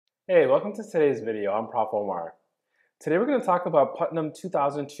Hey, welcome to today's video. I'm Prof. Omar. Today we're going to talk about Putnam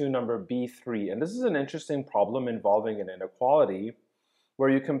 2002 number B3, and this is an interesting problem involving an inequality where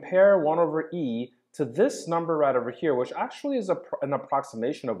you compare 1 over e to this number right over here, which actually is an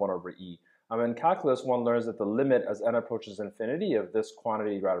approximation of 1 over e. In calculus, one learns that the limit as n approaches infinity of this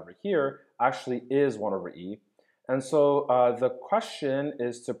quantity right over here actually is 1 over e. And so the question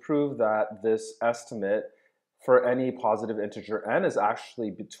is to prove that this estimate for any positive integer n is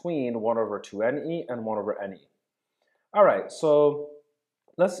actually between 1 over 2ne and 1 over ne. All right, so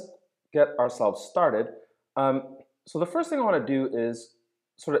let's get ourselves started. So the first thing I want to do is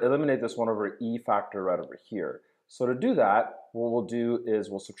sort of eliminate this 1 over e factor right over here. So to do that, what we'll do is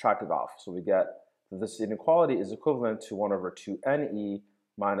we'll subtract it off. So we get that this inequality is equivalent to 1 over 2ne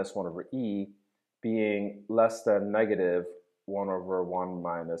minus 1 over e being less than negative 1 over 1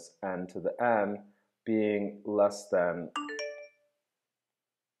 minus n to the n being less than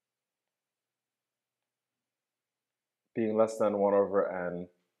 1 over n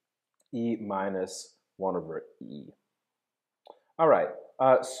e minus 1 over e. All right,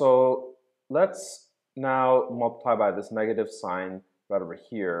 so let's now multiply by this negative sign right over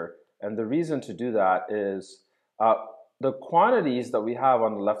here. And the reason to do that is the quantities that we have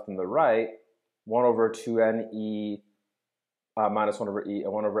on the left and the right, 1 over 2ne minus 1 over e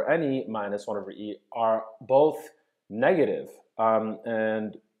and 1 over ne minus 1 over e are both negative.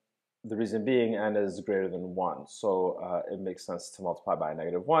 And the reason being n is greater than 1. So it makes sense to multiply by a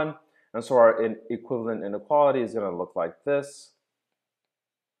negative 1. And so our equivalent inequality is going to look like this,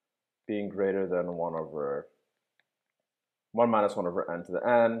 being greater than 1 minus 1 over n to the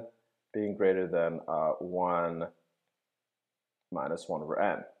n, being greater than 1 minus 1 over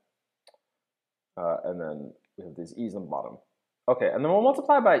n. And then we have these e's on the bottom. Okay, and then we'll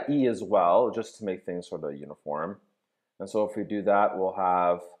multiply by e as well, just to make things sort of uniform. And so if we do that, we'll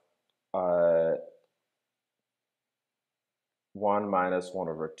have 1 minus 1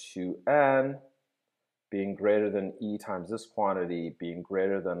 over 2n being greater than e times this quantity being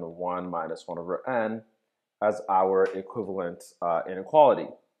greater than 1 minus 1 over n as our equivalent inequality.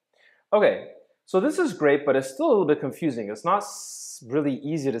 Okay, so this is great, but it's still a little bit confusing. It's not really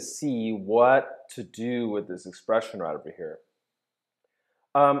easy to see what to do with this expression right over here.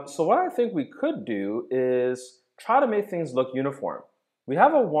 So what I think we could do is try to make things look uniform. We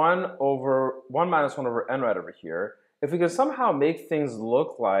have a 1 minus 1 over n right over here. If we can somehow make things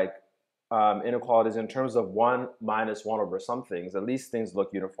look like inequalities in terms of 1 minus 1 over some things, at least things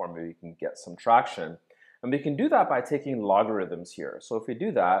look uniform, maybe we can get some traction. And we can do that by taking logarithms here. So if we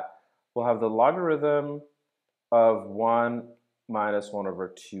do that, we'll have the logarithm of 1 minus 1 over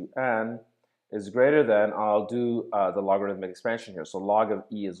 2n is greater than, I'll do the logarithmic expansion here. So log of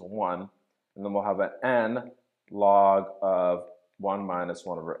e is 1, and then we'll have an n log of 1 minus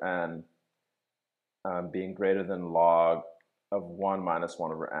 1 over n being greater than log of 1 minus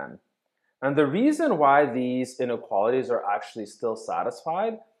 1 over n. And the reason why these inequalities are actually still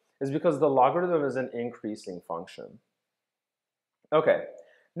satisfied is because the logarithm is an increasing function. Okay,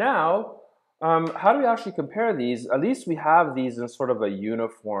 now how do we actually compare these? At least we have these in sort of a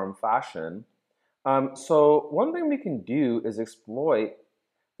uniform fashion. So one thing we can do is exploit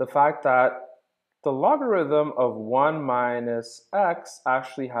the fact that the logarithm of 1 minus x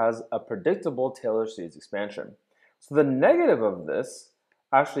actually has a predictable Taylor series expansion. So the negative of this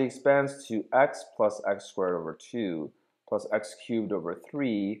actually expands to x plus x squared over 2 plus x cubed over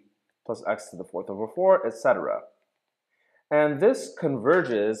 3 plus x to the 4th over 4, etc. And this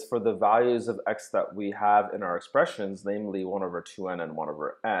converges for the values of x that we have in our expressions, namely 1 over 2n and 1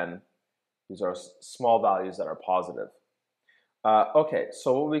 over n. These are small values that are positive. Okay,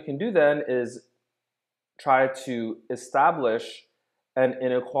 so what we can do then is try to establish an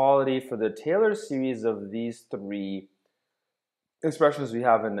inequality for the Taylor series of these three expressions we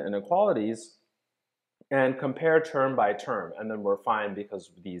have in inequalities and compare term by term. And then we're fine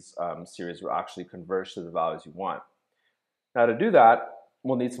because these series will actually converge to the values you want. Now to do that,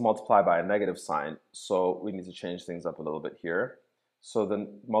 we'll need to multiply by a negative sign. So we need to change things up a little bit here. So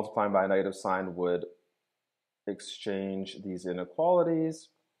then multiplying by a negative sign would exchange these inequalities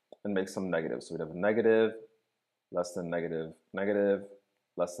and make some negatives. So we'd have negative, less than negative, negative,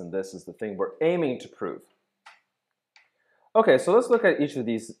 less than this is the thing we're aiming to prove. Okay, so let's look at each of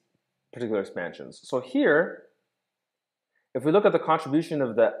these particular expansions. So here, if we look at the contribution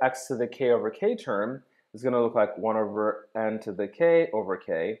of the x to the k over k term, it's going to look like 1 over n to the k over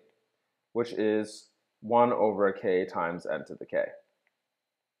k, which is 1 over k times n to the k.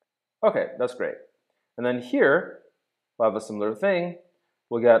 Okay, that's great. And then here, we'll have a similar thing.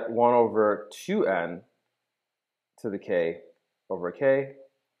 We'll get 1 over 2n to the k over k,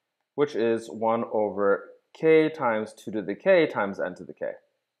 which is 1 over k times 2 to the k times n to the k.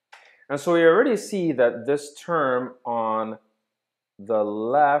 And so we already see that this term on the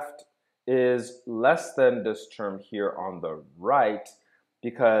left is less than this term here on the right,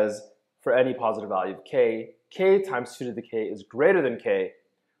 because for any positive value of k, k times 2 to the k is greater than k.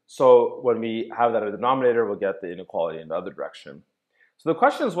 So when we have that in the denominator, we'll get the inequality in the other direction. So the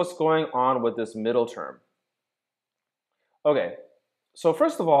question is, what's going on with this middle term? Okay, so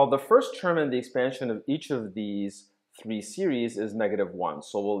first of all, the first term in the expansion of each of these three series is -1.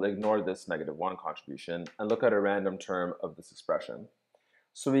 So we'll ignore this -1 contribution and look at a random term of this expression.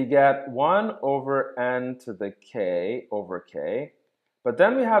 So we get 1 over n to the k over k, but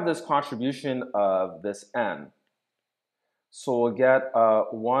then we have this contribution of this n. So we'll get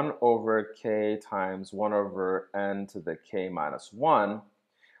 1 over k times 1 over n to the k minus 1,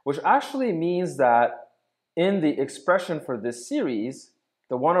 which actually means that in the expression for this series,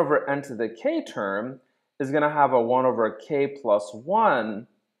 the 1 over n to the k term is going to have a 1 over k plus 1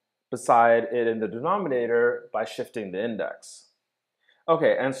 beside it in the denominator by shifting the index.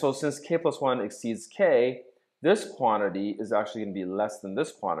 Okay, and so since k plus 1 exceeds k, this quantity is actually going to be less than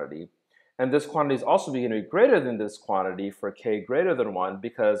this quantity. And this quantity is also going to be greater than this quantity for k greater than 1,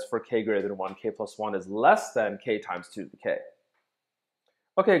 because for k greater than 1, k plus 1 is less than k times 2 to the k.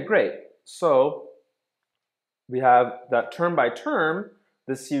 Okay, great. So we have that term by term,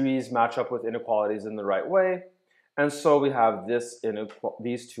 the series match up with inequalities in the right way. And so we have these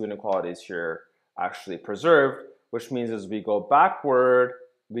two inequalities here actually preserved, which means as we go backward,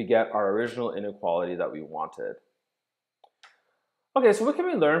 we get our original inequality that we wanted. Okay, so what can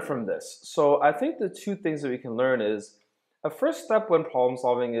we learn from this? So I think the two things that we can learn is, a first step when problem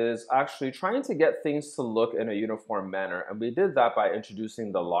solving is actually trying to get things to look in a uniform manner, and we did that by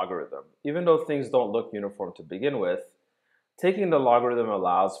introducing the logarithm. Even though things don't look uniform to begin with, taking the logarithm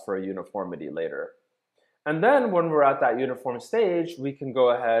allows for a uniformity later. And then when we're at that uniform stage, we can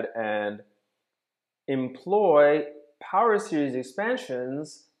go ahead and employ power series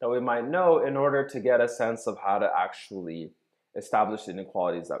expansions that we might know in order to get a sense of how to actually establish the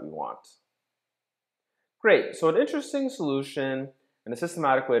inequalities that we want. Great, so an interesting solution and a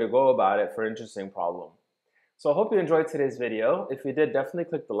systematic way to go about it for an interesting problem. So I hope you enjoyed today's video. If you did, definitely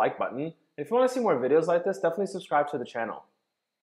click the like button. If you want to see more videos like this, definitely subscribe to the channel.